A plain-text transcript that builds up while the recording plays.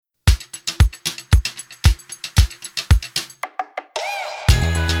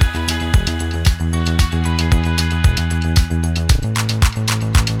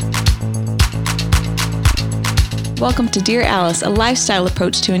Welcome to Dear Alice, a lifestyle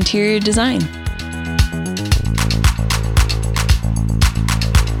approach to interior design.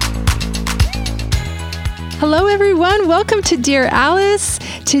 Hello, everyone. Welcome to Dear Alice.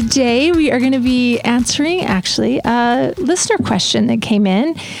 Today, we are going to be answering a listener question that came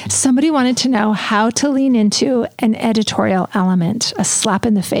in. Somebody wanted to know how to lean into an editorial element, a slap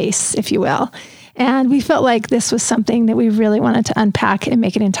in the face, if you will. And we felt like this was something that we really wanted to unpack and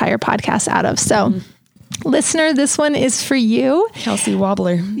make an entire podcast out of. So, listener, this one is for you. Kelsey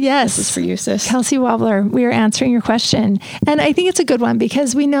Wobbler. Yes. This is for you, sis. Kelsey Wobbler, we are answering your question. And I think it's a good one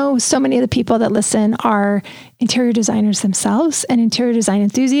because we know so many of the people that listen are interior designers themselves and interior design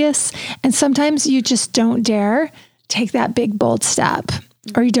enthusiasts. And sometimes you just don't dare take that big, bold step,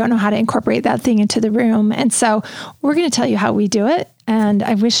 or you don't know how to incorporate that thing into the room. And so we're going to tell you how we do it. And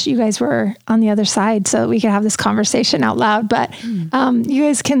I wish you guys were on the other side so that we could have this conversation out loud. But you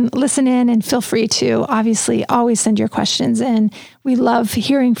guys can listen in and feel free to obviously always send your questions in. We love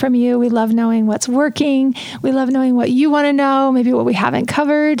hearing from you. We love knowing what's working. We love knowing what you want to know, maybe what we haven't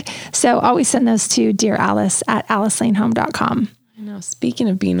covered. So always send those to dearalice@alicelanehome.com. Now, speaking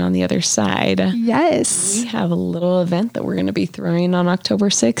of being on the other side, yes, we have a little event that we're going to be throwing on October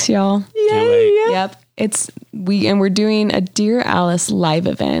 6th, y'all. Yay! Yep. We're doing a Dear Alice live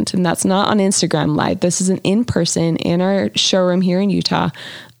event, and that's not on Instagram Live. This is an in-person in our showroom here in Utah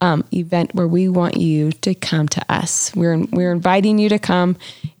event where we want you to come to us. We're inviting you to come,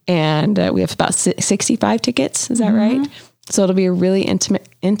 and we have about 65 tickets. Is that right? So it'll be a really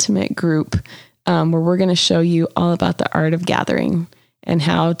intimate group where we're going to show you all about the art of gathering and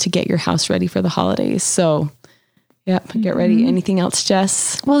how to get your house ready for the holidays. So yep. Get ready. Anything else,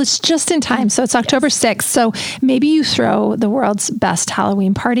 Jess? Well, it's just in time. So it's October 6th. So maybe you throw the world's best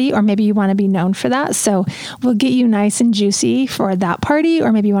Halloween party, or maybe you want to be known for that. So we'll get you nice and juicy for that party.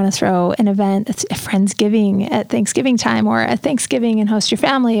 Or maybe you want to throw an event, a Friendsgiving at Thanksgiving time, or a Thanksgiving and host your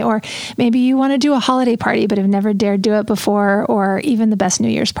family. Or maybe you want to do a holiday party, but have never dared do it before, or even the best New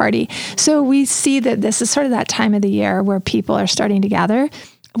Year's party. So we see that this is sort of that time of the year where people are starting to gather.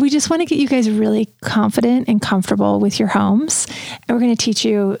 We just want to get you guys really confident and comfortable with your homes. And we're going to teach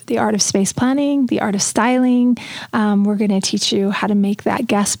you the art of space planning, the art of styling. We're going to teach you how to make that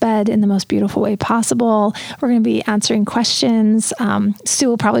guest bed in the most beautiful way possible. We're going to be answering questions. Stu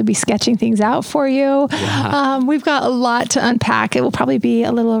will probably be sketching things out for you. Yeah. We've got a lot to unpack. It will probably be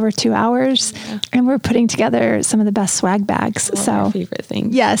a little over 2 hours. Yeah. And we're putting together some of the best swag bags. Our favorite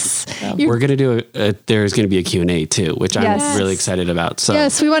thing. Yes. So. We're going to do there's going to be a Q&A too, which I'm really excited about. So.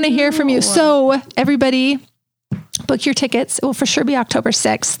 Yes. We want to hear from you. So everybody, book your tickets. It will for sure be October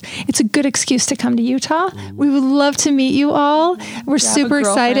 6th. It's a good excuse to come to Utah. We would love to meet you all. We're super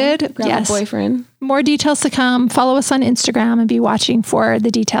excited. Grab a boyfriend. More details to come. Follow us on Instagram and be watching for the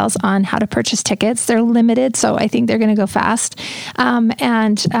details on how to purchase tickets. They're limited, so I think they're going to go fast.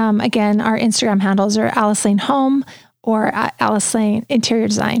 Again, our Instagram handles are Alice Lane Home or Alice Lane Interior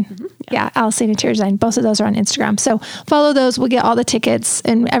Design. Yeah, Alice Lane Interior Design. Both of those are on Instagram. So follow those. We'll get all the tickets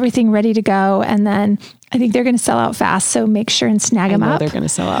and everything ready to go. And then I think they're going to sell out fast. So make sure and snag them up. They're going to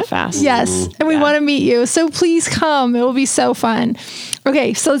sell out fast. Yes. And we want to meet you. So please come. It will be so fun.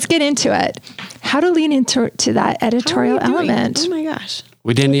 Okay. So let's get into it. How to lean into that editorial element. Oh my gosh.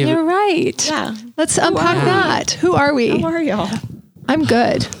 We didn't even. You're right. Yeah. Let's unpack that. Who are we? How are y'all? I'm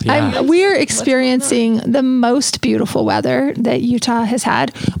good. Yeah. We're experiencing the most beautiful weather that Utah has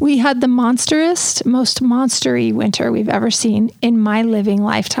had. We had the most monstery winter we've ever seen in my living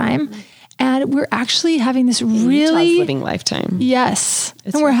lifetime. And we're actually having this really living lifetime. Yes.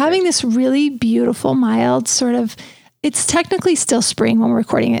 And we're having this really beautiful, mild sort of, it's technically still spring when we're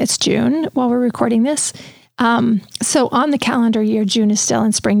recording it. It's June while we're recording this. So on the calendar year, June is still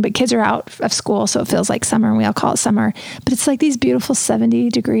in spring, but kids are out of school. So it feels like summer and we all call it summer, but it's like these beautiful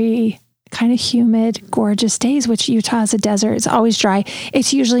 70-degree, kind of humid, gorgeous days, which Utah is a desert. It's always dry.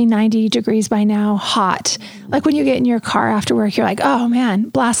 It's usually 90 degrees by now, hot. Like when you get in your car after work, you're like, oh man,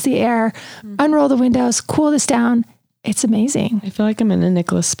 blast the air, unroll the windows, cool this down. It's amazing. I feel like I'm in a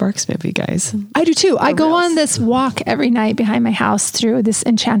Nicholas Sparks movie, guys. I do too. I go on this walk every night behind my house through this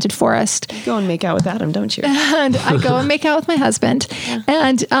enchanted forest. You go and make out with Adam, don't you? And I go and make out with my husband. Yeah.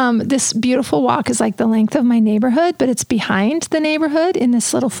 And this beautiful walk is like the length of my neighborhood, but it's behind the neighborhood in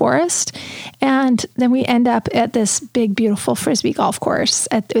this little forest. And then we end up at this big, beautiful Frisbee golf course.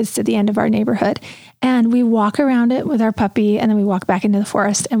 It's at the end of our neighborhood. And we walk around it with our puppy, and then we walk back into the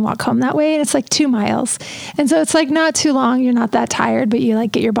forest and walk home that way. And it's like 2 miles. And so it's like not too long. You're not that tired, but you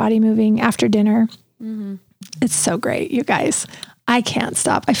like get your body moving after dinner. Mm-hmm. It's so great, you guys. I can't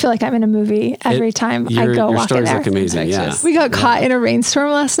stop. I feel like I'm in a movie every time I go your walking stories there. look amazing. Yeah. We got caught in a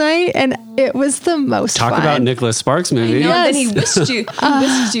rainstorm last night, and it was the most Talk fun. about Nicholas Sparks movie. Yes. Then he whisked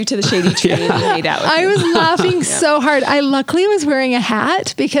you to the shady tree and he made out with I you. was laughing so hard. I luckily was wearing a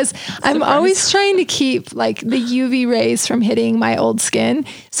hat because I'm always trying to keep like the UV rays from hitting my old skin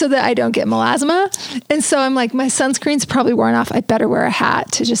so that I don't get melasma. And so I'm like, my sunscreen's probably worn off. I better wear a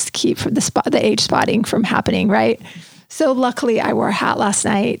hat to just keep the age spotting from happening, right? So luckily I wore a hat last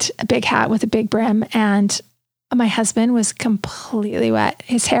night, a big hat with a big brim, and my husband was completely wet.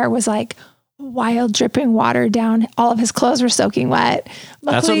 His hair was like wild dripping water down. All of his clothes were soaking wet.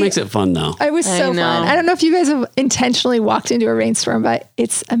 Luckily, that's what makes it fun though. It was so fun. I don't know if you guys have intentionally walked into a rainstorm, but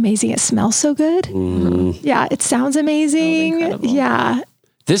it's amazing. It smells so good. Yeah. It sounds amazing. Yeah.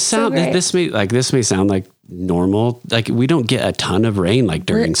 This may sound like normal. Like we don't get a ton of rain like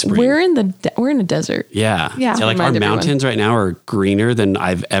during spring. We're in a desert. Yeah. Yeah. So like our mountains right now are greener than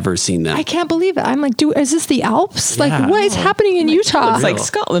I've ever seen them. I can't believe it. I'm like, is this the Alps? Yeah. Like what is happening in Utah? It's like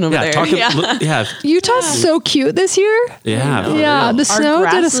Scotland over there. Utah's so cute this year. Yeah. Yeah. The snow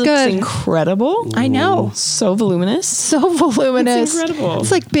did us good. Incredible. I know. So voluminous. So voluminous. It's incredible.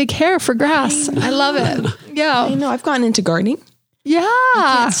 It's like big hair for grass. I love it. Yeah. I know. I've gotten into gardening. Yeah.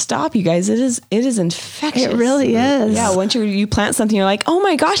 Can't stop, you guys. It is infectious. It really is. Yeah. Once you plant something, you're like, oh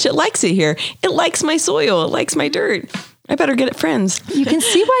my gosh, it likes it here. It likes my soil. It likes my dirt. I better get it friends. You can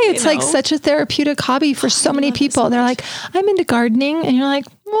see why it's like such a therapeutic hobby for so many people. They're like, I'm into gardening. And you're like,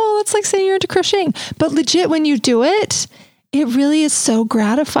 well, that's like saying you're into crocheting. But legit, when you do it, it really is so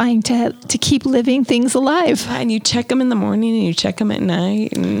gratifying to keep living things alive. Yeah, and you check them in the morning and you check them at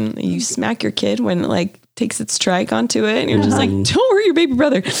night and you smack your kid when it like takes its trike onto it and you're just like, don't worry, your baby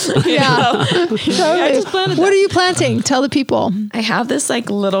brother. Yeah. Totally. I just planted that. What are you planting? Tell the people. I have this like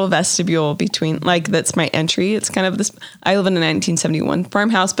little vestibule between, like, that's my entry. It's kind of this, I live in a 1971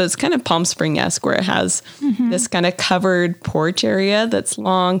 farmhouse, but it's kind of Palm Spring-esque where it has this kind of covered porch area that's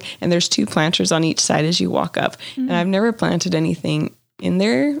long and there's 2 planters on each side as you walk up. And I've never planted anything in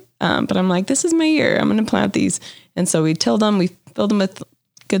there. But I'm like, this is my year. I'm going to plant these. And so we tilled them, we filled them with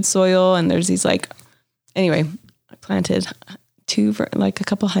good soil. And there's these anyway, I planted a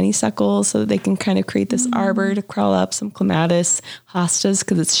couple honeysuckles so that they can kind of create this arbor to crawl up, some clematis, hostas,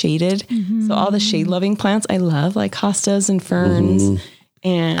 because it's shaded. So all the shade loving plants I love, like hostas and ferns.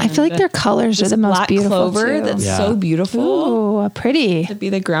 And I feel like their colors are the most beautiful clover too. that's so beautiful. Ooh, pretty. To be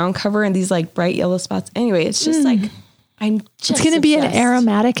the ground cover and these like bright yellow spots. Anyway, it's just like, It's going to be an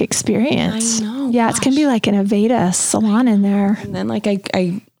aromatic experience. I know. Yeah, it's going to be like an Aveda salon in there. And then like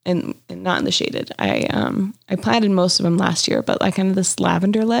and not in the shaded. I planted most of them last year, but like kind of this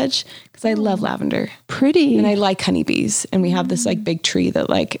lavender ledge because I love lavender. Pretty. And I like honeybees. And we have this like big tree that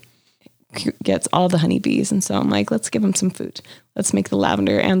like gets all the honeybees. And so I'm like, let's give them some food. Let's make the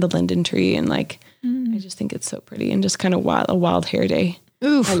lavender and the linden tree. And like, I just think it's so pretty and just kind of a wild hair day.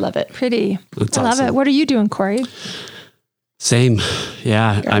 Oof, I love it. Pretty. That's I love awesome. it. What are you doing, Corey? Same.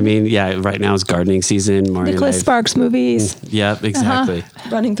 Yeah. I mean, right now is gardening season. Marty Nicholas Sparks movies. Yep, exactly.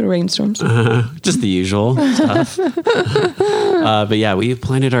 Running through rainstorms. Just the usual stuff. But yeah, we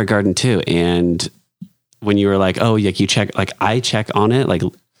planted our garden too. And when you were like, oh, like you check, like I check on it like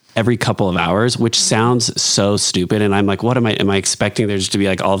every couple of hours, which sounds so stupid. And I'm like, what am I expecting there just to be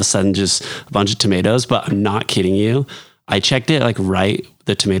like all of a sudden just a bunch of tomatoes? But I'm not kidding you. I checked it like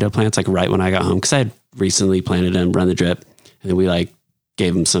the tomato plants, like right when I got home. Cause I had recently planted them, run the drip. And then we like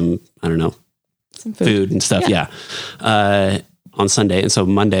gave them some, I don't know, some food and stuff. Yeah. On Sunday. And so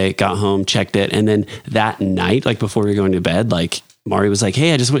Monday got home, checked it. And then that night, like before we were going to bed, like Mari was like,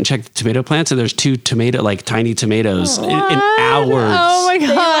 hey, I just went and checked the tomato plants and there's 2 tiny tomatoes in hours. Oh my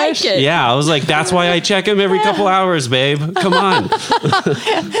gosh. Like Yeah. I was like, that's why I check them every couple hours, babe. Come on.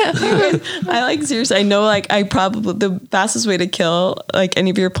 I like, seriously, I know like the fastest way to kill like any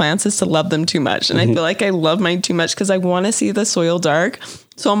of your plants is to love them too much. And I feel like I love mine too much because I want to see the soil dark.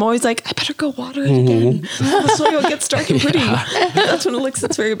 So I'm always like, I better go water it again. The soil gets dark and pretty. That's when it looks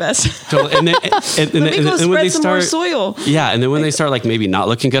its very best. Totally. And then, and when they start, more soil. Yeah. And then when they start like maybe not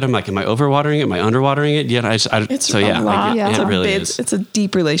looking good, I'm like, am I overwatering it? Am I underwatering it? Yeah. It really is. It's a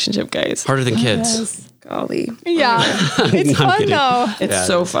deep relationship, guys. Harder than kids. Yes. Golly. Yeah. It's fun kidding. though. It's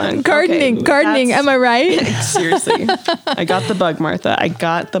so fun. Gardening. Am I right? Seriously. I got the bug, Martha. I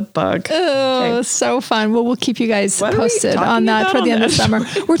got the bug. Oh, so fun. Well, we'll keep you guys posted on that for the end of summer.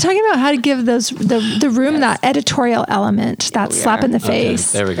 We're talking about how to give the room that editorial element, that slap in the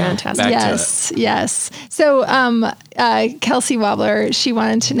face. There we go. Fantastic. Yes. So Kelsey Wobbler, she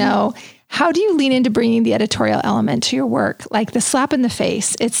wanted to know, How do you lean into bringing the editorial element to your work? Like the slap in the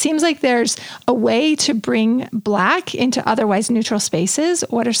face. It seems like there's a way to bring black into otherwise neutral spaces.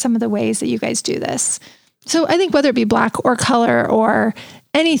 What are some of the ways that you guys do this? So I think whether it be black or color or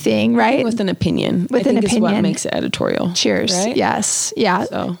anything, right? With an opinion. With an opinion. Is what makes it editorial. Cheers. Right? Yes. Yeah.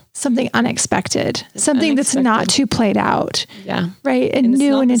 So something unexpected. Something that's not too played out. Yeah. Right. A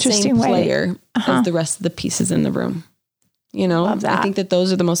new and interesting way. Player as the rest of the pieces in the room. You know, Love that. I think that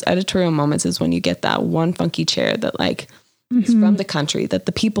those are the most editorial moments is when you get that one funky chair that like is from the country that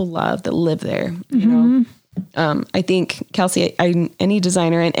the people love that live there, you know? I think Kelsey, any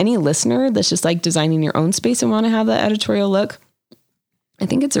designer and any listener that's just like designing your own space and want to have that editorial look, I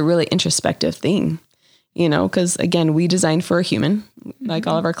think it's a really introspective thing, you know, because again, we design for a human, like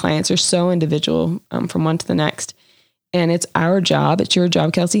all of our clients are so individual from one to the next. And it's our job, it's your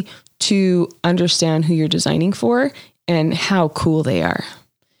job, Kelsey, to understand who you're designing for and how cool they are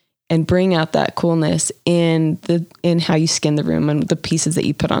and bring out that coolness in how you skin the room and the pieces that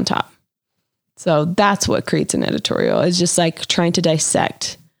you put on top. So that's what creates an editorial. It's just like trying to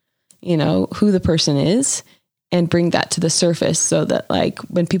dissect, you know, who the person is and bring that to the surface so that like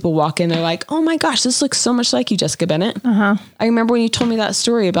when people walk in, they're like, oh my gosh, this looks so much like you, Jessica Bennett. I remember when you told me that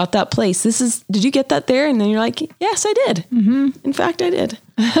story about that place. Did you get that there? And then you're like, yes, I did. In fact, I did.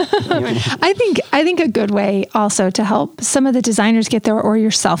 Anyway. I think a good way also to help some of the designers get there or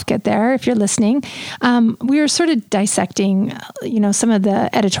yourself get there, if you're listening, we were sort of dissecting, you know, some of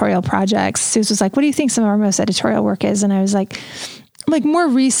the editorial projects. Suze was like, what do you think some of our most editorial work is? And I was like more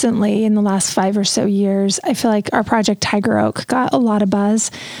recently in the last 5 or so years, I feel like our project Tiger Oak got a lot of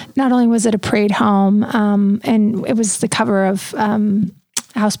buzz. Not only was it a parade home, and it was the cover of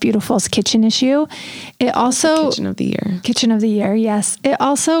House Beautiful's kitchen issue. It also Kitchen of the Year. Kitchen of the Year, yes. It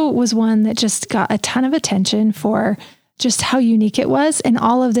also was one that just got a ton of attention for just how unique it was. And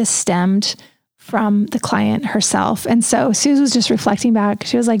all of this stemmed from the client herself. And so Suze was just reflecting back.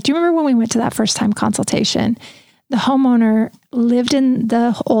 She was like, do you remember when we went to that first time consultation? The homeowner lived in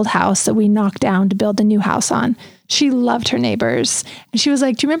the old house that we knocked down to build the new house on. She loved her neighbors. And she was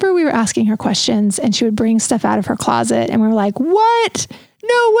like, do you remember we were asking her questions and she would bring stuff out of her closet? And we were like, what?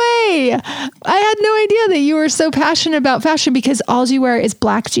 No way. I had no idea that you were so passionate about fashion because all you wear is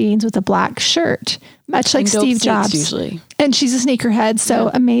black jeans with a black shirt, much like Steve Jobs. Usually. And she's a sneakerhead. So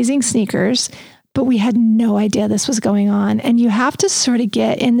amazing sneakers. But we had no idea this was going on. And you have to sort of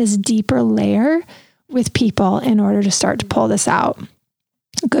get in this deeper layer with people in order to start to pull this out.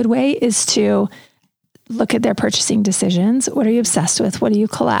 A good way is to look at their purchasing decisions. What are you obsessed with? What do you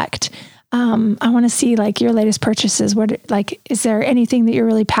collect? I want to see like your latest purchases. Is there anything that you're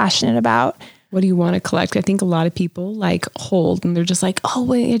really passionate about? What do you want to collect? I think a lot of people like hold and they're just like, oh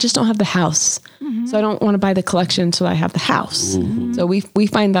wait, I just don't have the house. So I don't want to buy the collection until I have the house. So we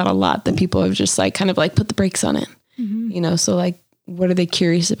find that a lot that people have just like kind of like put the brakes on it, you know? So like, what are they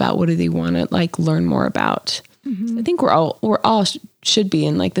curious about? What do they want to like learn more about? So I think we're all should be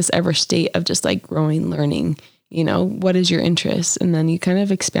in like this ever state of just like growing, learning, you know, what is your interest? And then you kind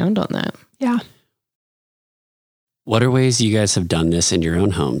of expound on that. Yeah. What are ways you guys have done this in your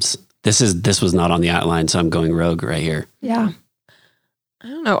own homes? This was not on the outline, so I'm going rogue right here. Yeah. I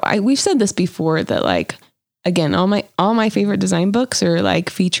don't know. We've said this before that like, again, all my favorite design books are like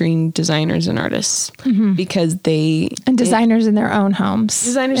featuring designers and artists because designers in their own homes.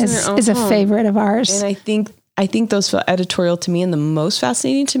 Designers in their own is a favorite of ours. And I think those feel editorial to me and the most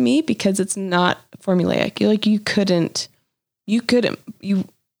fascinating to me because it's not formulaic. You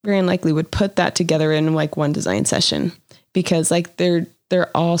very unlikely would put that together in like one design session because like they're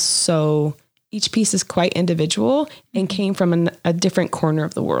all so, each piece is quite individual and came from a different corner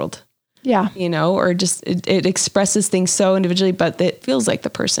of the world. Yeah. You know, or just it expresses things so individually, but it feels like the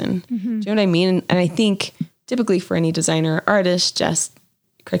person. Do you know what I mean? And I think typically for any designer or artist, just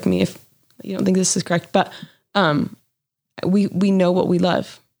correct me if you don't think this is correct, but we know what we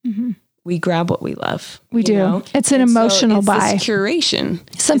love. We grab what we love. We do. Know? It's an emotional buy. It's curation.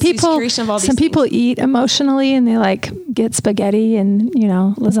 Some people eat emotionally and they like get spaghetti and, you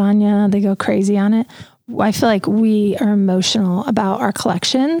know, lasagna. They go crazy on it. I feel like we are emotional about our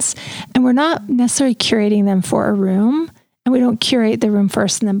collections and we're not necessarily curating them for a room, and we don't curate the room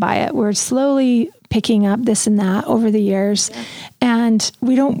first and then buy it. We're slowly picking up this and that over the years, and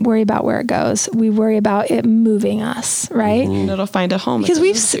we don't worry about where it goes. We worry about it moving us, right? And it'll find a home. Because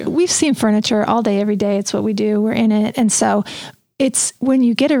we've seen furniture all day, every day. It's what we do. We're in it. And so it's when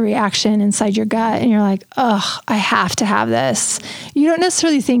you get a reaction inside your gut and you're like, oh, I have to have this. You don't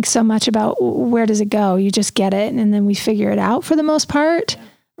necessarily think so much about where does it go. You just get it. And then we figure it out for the most part,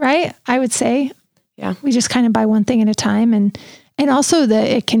 right? I would say, we just kind of buy one thing at a time and And also that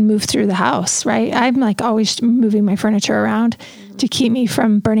it can move through the house, right? I'm like always moving my furniture around to keep me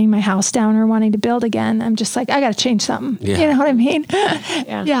from burning my house down or wanting to build again. I'm just like, I got to change something. Yeah. You know what I mean?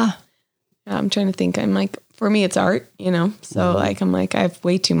 Yeah. I'm trying to think. I'm like, for me, it's art, So like, I'm like, I have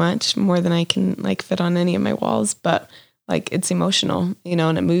way too much, more than I can like fit on any of my walls, but like it's emotional,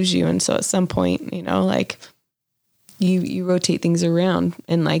 and it moves you. And so at some point, like you rotate things around,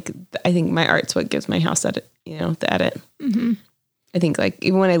 and like, I think my art's what gives my house edit, the edit. Mm-hmm. I think like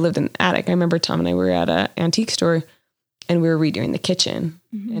even when I lived in an attic, I remember Tom and I were at an antique store and we were redoing the kitchen.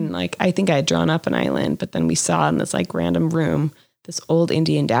 Mm-hmm. And like, I think I had drawn up an island, but then we saw in this like random room, this old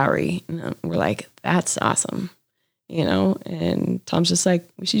Indian dowry. And we're like, that's awesome. And Tom's just like,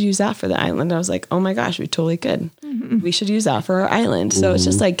 we should use that for the island. I was like, oh my gosh, we totally could. Mm-hmm. We should use that for our island. So it's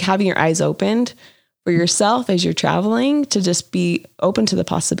just like having your eyes opened for yourself as you're traveling to just be open to the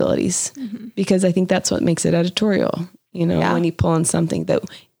possibilities, because I think that's what makes it editorial, when you pull in something that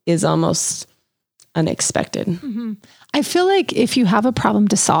is almost unexpected. Mm-hmm. I feel like if you have a problem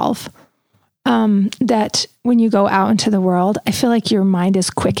to solve, that when you go out into the world, I feel like your mind is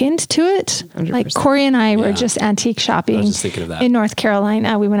quickened to it. 100%. Like Corey and I were just antique shopping I was just thinking of that. in North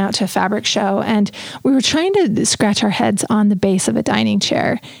Carolina. We went out to a fabric show and we were trying to scratch our heads on the base of a dining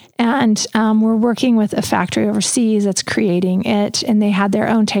chair. And we're working with a factory overseas that's creating it, and they had their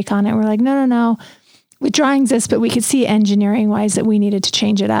own take on it. We're like, no. With drawings this, but we could see engineering wise that we needed to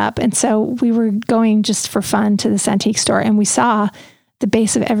change it up. And so we were going just for fun to this antique store, and we saw the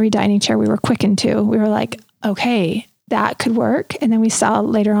base of every dining chair. We were quickened to. We were like, okay, that could work. And then we saw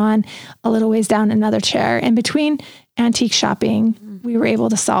later on a little ways down another chair. And between antique shopping, we were able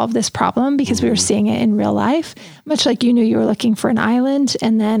to solve this problem because we were seeing it in real life, much like you knew you were looking for an island,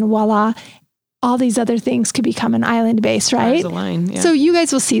 and then voila, all these other things could become an island base, right? So you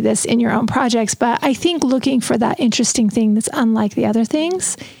guys will see this in your own projects, but I think looking for that interesting thing that's unlike the other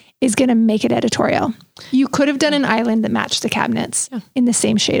things is going to make it editorial. You could have done an island that matched the cabinets in the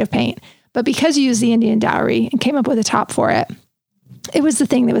same shade of paint, but because you used the Indian dowry and came up with a top for it, it was the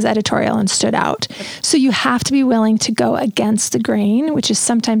thing that was editorial and stood out. So you have to be willing to go against the grain, which is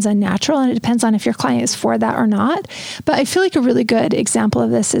sometimes unnatural. And it depends on if your client is for that or not. But I feel like a really good example of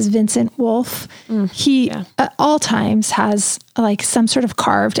this is Vincent Wolf. He at all times has like some sort of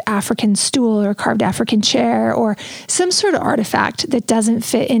carved African stool or carved African chair or some sort of artifact that doesn't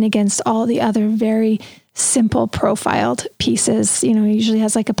fit in against all the other very simple profiled pieces. He usually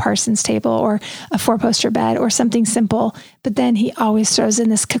has like a Parsons table or a 4-poster bed or something simple, but then he always throws in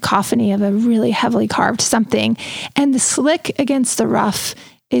this cacophony of a really heavily carved something. And the slick against the rough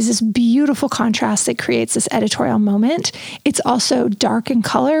is this beautiful contrast that creates this editorial moment. It's also dark in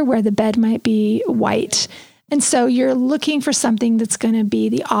color where the bed might be white. And so you're looking for something that's going to be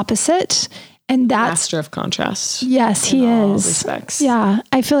the opposite. And that's master of contrast. Yes, he is. Respects. Yeah.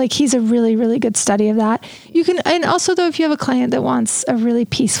 I feel like he's a really, really good study of that. You can, and also though, if you have a client that wants a really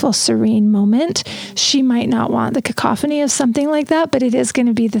peaceful, serene moment, she might not want the cacophony of something like that, but it is going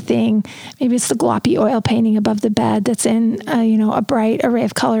to be the thing. Maybe it's the gloppy oil painting above the bed that's in, a bright array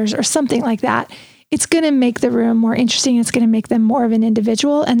of colors or something like that. It's going to make the room more interesting. It's going to make them more of an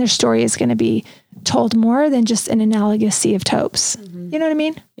individual, and their story is going to be told more than just an analogous sea of taupes. You know what I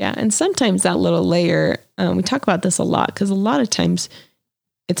mean? Yeah. And sometimes that little layer, we talk about this a lot because a lot of times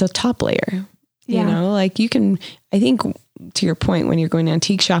it's a top layer, like you can, I think to your point, when you're going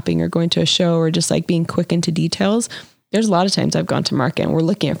antique shopping or going to a show or just like being quick into details, there's a lot of times I've gone to market and we're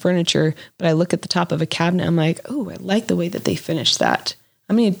looking at furniture, but I look at the top of a cabinet. I'm like, oh, I like the way that they finished that.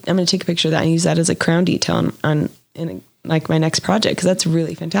 I'm going to take a picture of that and use that as a crown detail in like my next project. Cause that's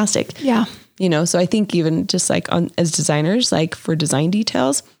really fantastic. Yeah. So I think even just like as designers, like for design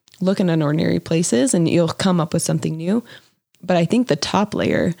details, look in unordinary places and you'll come up with something new. But I think the top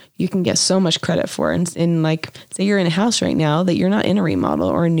layer, you can get so much credit for. And in like, say you're in a house right now that you're not in a remodel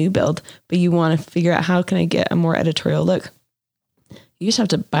or a new build, but you want to figure out how can I get a more editorial look? You just have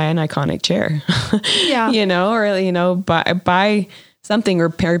to buy an iconic chair, buy something or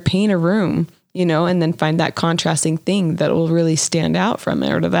paint a room, and then find that contrasting thing that will really stand out from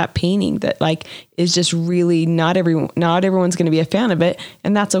it, or that painting that like is just really not everyone's going to be a fan of it.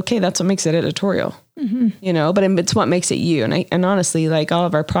 And that's okay. That's what makes it editorial, but it's what makes it you. And honestly, like all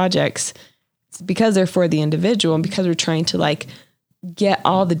of our projects, it's because they're for the individual and because we're trying to like get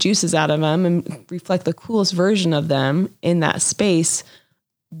all the juices out of them and reflect the coolest version of them in that space.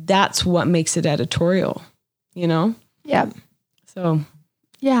 That's what makes it editorial, Yeah. So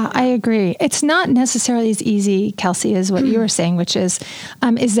Yeah, I agree. It's not necessarily as easy, Kelsey, as what you were saying, which is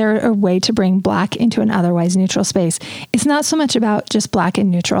there a way to bring black into an otherwise neutral space? It's not so much about just black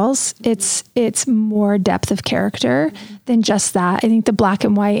and neutrals. It's more depth of character than just that. I think the black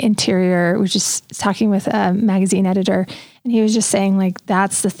and white interior, was just talking with a magazine editor, and he was just saying, like,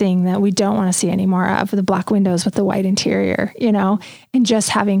 that's the thing that we don't want to see any more of, the black windows with the white interior, and just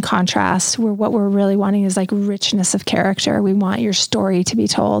having contrast, where what we're really wanting is like richness of character. We want your story to be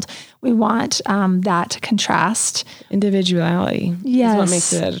told. We want that to contrast. Individuality is what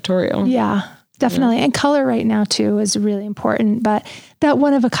makes it editorial. Yeah, definitely. Yeah. And color right now too is really important, but that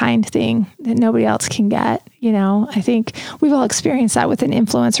one of a kind thing that nobody else can get, I think we've all experienced that with an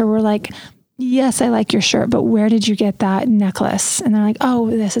influencer. We're like, yes, I like your shirt, but where did you get that necklace? And they're like, oh,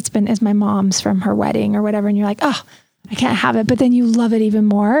 it's my mom's from her wedding or whatever. And you're like, oh, I can't have it. But then you love it even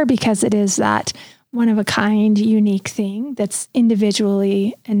more because it is that one of a kind, unique thing that's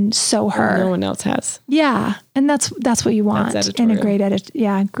individually and so her. No one else has. Yeah. And that's what you want in a great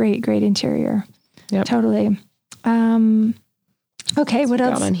great interior. Yep. Totally. Okay. What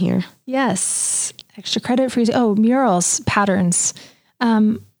else? Got on here. Yes. Extra credit for, murals, patterns.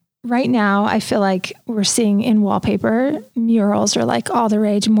 Right now, I feel like we're seeing in wallpaper, murals are like all the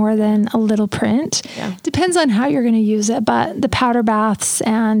rage more than a little print. Yeah. Depends on how you're going to use it, but the powder baths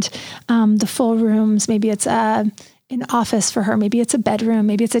and the full rooms, maybe it's an office for her, maybe it's a bedroom,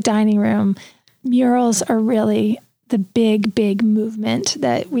 maybe it's a dining room. Murals are really the big movement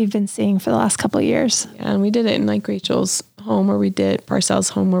that we've been seeing for the last couple of years. Yeah, and we did it in like Rachel's home, or we did Parcel's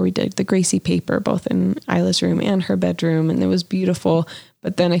home, where we did the Gracie paper, both in Isla's room and her bedroom, and it was beautiful.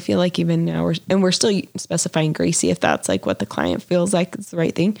 But then I feel like even now we're still specifying Gracie if that's like what the client feels like is the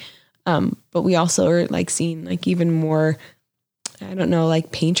right thing. But we also are like seeing like even more, I don't know,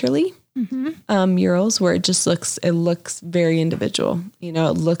 like painterly murals where it looks very individual. It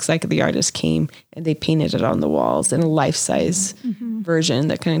looks like the artist came and they painted it on the walls in a life-size version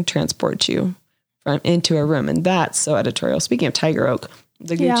that kind of transports you into a room. And that's so editorial. Speaking of Tiger Oak,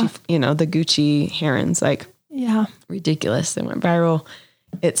 the Gucci, the Gucci herons, like ridiculous. They went viral.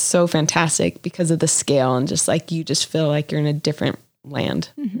 It's so fantastic because of the scale and just like, you just feel like you're in a different land,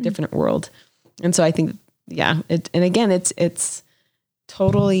 different world. And so I think, and again, it's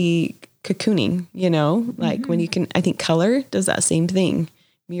totally cocooning, like when you can, I think color does that same thing.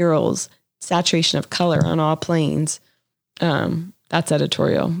 Murals, saturation of color on all planes. That's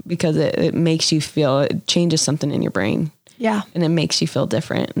editorial because it makes you feel, it changes something in your brain. Yeah. And it makes you feel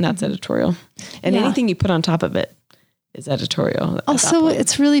different. And that's editorial. And anything you put on top of it is editorial. Also,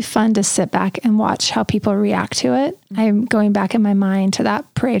 it's really fun to sit back and watch how people react to it. I'm going back in my mind to that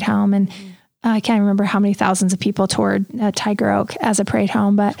parade home, and I can't remember how many thousands of people toured Tiger Oak as a parade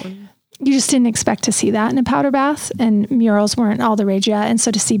home, but you just didn't expect to see that in a powder bath, and murals weren't all the rage yet. And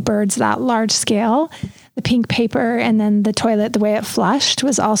so to see birds that large scale, the pink paper, and then the toilet, the way it flushed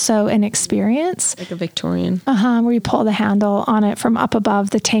was also an experience. Like a Victorian. Where you pull the handle on it from up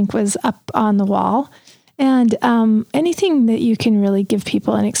above, the tank was up on the wall. And anything that you can really give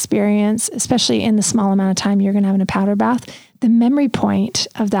people an experience, especially in the small amount of time you're going to have in a powder bath, the memory point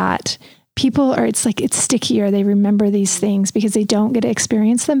of that, it's stickier. They remember these things because they don't get to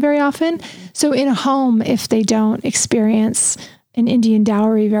experience them very often. So in a home, if they don't experience an Indian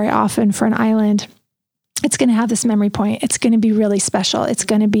dowry very often for an island, it's going to have this memory point. It's going to be really special. It's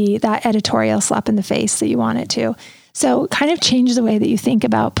going to be that editorial slap in the face that you want it to. So kind of change the way that you think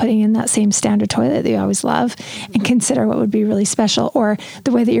about putting in that same standard toilet that you always love and consider what would be really special, or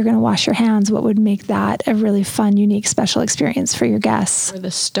the way that you're going to wash your hands, what would make that a really fun, unique, special experience for your guests. Or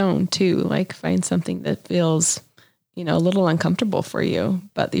the stone too, like find something that feels, a little uncomfortable for you,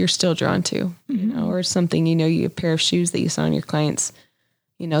 but you're still drawn to, or something, you a pair of shoes that you saw on your clients,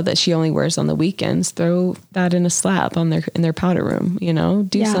 that she only wears on the weekends, throw that in a slab in their powder room,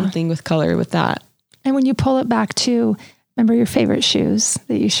 do something with color with that. And when you pull it back to, remember your favorite shoes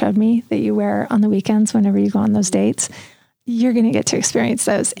that you showed me that you wear on the weekends whenever you go on those dates, you're going to get to experience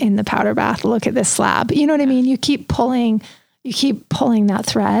those in the powder bath. Look at this slab. You know what I mean? You keep pulling that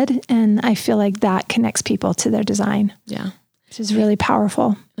thread, and I feel like that connects people to their design. Yeah. Which is really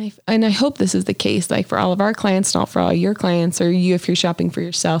powerful. And I hope this is the case, like for all of our clients, not for all your clients, or you, if you're shopping for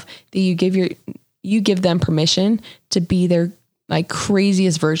yourself, that you give them permission to be their like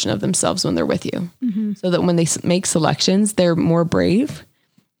craziest version of themselves when they're with you. So that when they make selections, they're more brave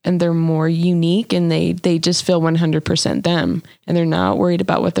and they're more unique, and they just feel 100% them, and they're not worried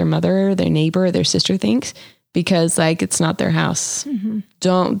about what their mother or their neighbor or their sister thinks, because like, it's not their house.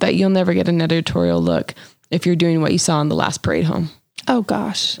 You'll never get an editorial look if you're doing what you saw in the last parade home. Oh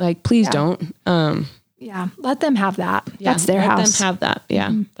gosh. Like, please don't. Yeah. Let them have that. Yeah, That's their let house. them have that.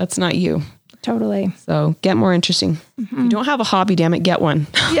 Yeah. That's not you. Totally. So get more interesting. If you don't have a hobby, damn it, get one.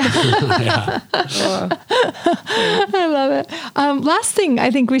 I love it. Last thing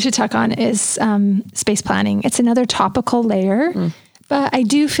I think we should talk on is space planning. It's another topical layer, but I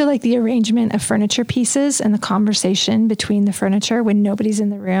do feel like the arrangement of furniture pieces and the conversation between the furniture when nobody's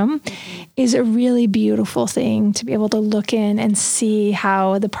in the room is a really beautiful thing to be able to look in and see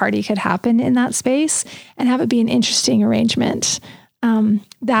how the party could happen in that space and have it be an interesting arrangement.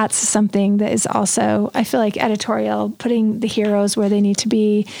 That's something that is also, I feel like Editorial, putting the heroes where they need to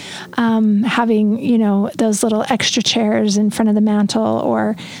be, having, those little extra chairs in front of the mantle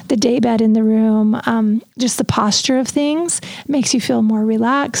or the daybed in the room, just the posture of things makes you feel more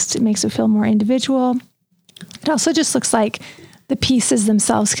relaxed. It makes you feel more individual. It also just looks like the pieces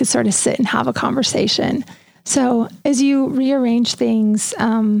themselves could sort of sit and have a conversation. So as you rearrange things,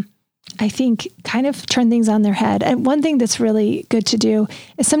 I think kind of turn things on their head. And one thing that's really good to do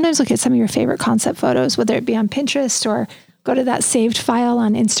is sometimes look at some of your favorite concept photos, whether it be on Pinterest or go to that saved file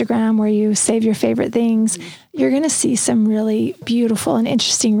on Instagram where you save your favorite things. You're going to see some really beautiful and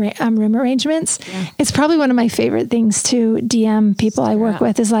interesting room arrangements. Yeah. It's probably one of my favorite things to DM people I work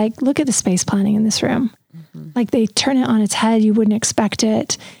with is like, look at the space planning in this room. Like they turn it on its head. You wouldn't expect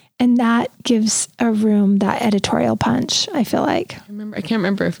it. And that gives a room that editorial punch, I feel like. I can't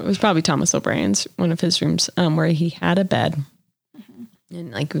remember if it was probably Thomas O'Brien's, one of his rooms, where he had a bed.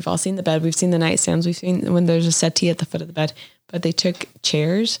 And like we've all seen the bed, we've seen the nightstands, we've seen when there's a settee at the foot of the bed, but they took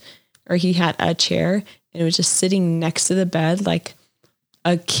chairs, or he had a chair and it was just sitting next to the bed, like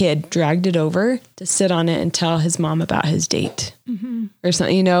a kid dragged it over to sit on it and tell his mom about his date or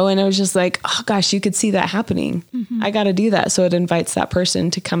something, and it was just like, oh gosh, you could see that happening. I got to do that. So it invites that person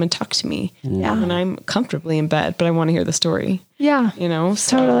to come and talk to me when I'm comfortably in bed, but I want to hear the story. Yeah.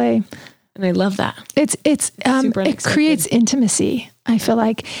 So, totally. And I love that. It creates intimacy, I feel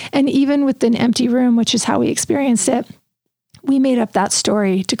like. And even with an empty room, which is how we experienced it, we made up that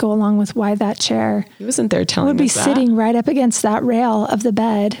story to go along with why that chair he wasn't there telling would be us that. Sitting right up against that rail of the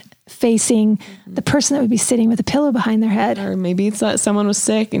bed, facing the person that would be sitting with a pillow behind their head. Or maybe it's that someone was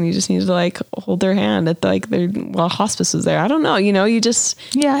sick and you just needed to like hold their hand at while hospice was there. I don't know. You just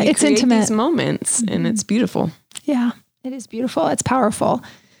it's intimate. These moments and it's beautiful. Yeah, it is beautiful. It's powerful.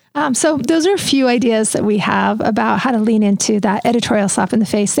 So those are a few ideas that we have about how to lean into that editorial slap in the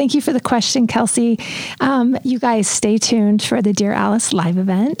face. Thank you for the question, Kelsey. You guys stay tuned for the Dear Alice live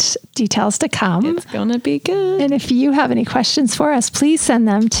event. Details to come. It's going to be good. And if you have any questions for us, please send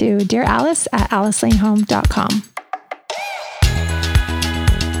them to dearalice@alicelanehome.com.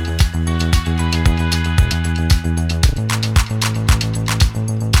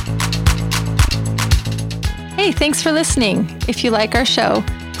 Hey, thanks for listening. If you like our show,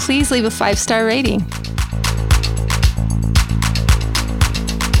 please leave a 5-star rating.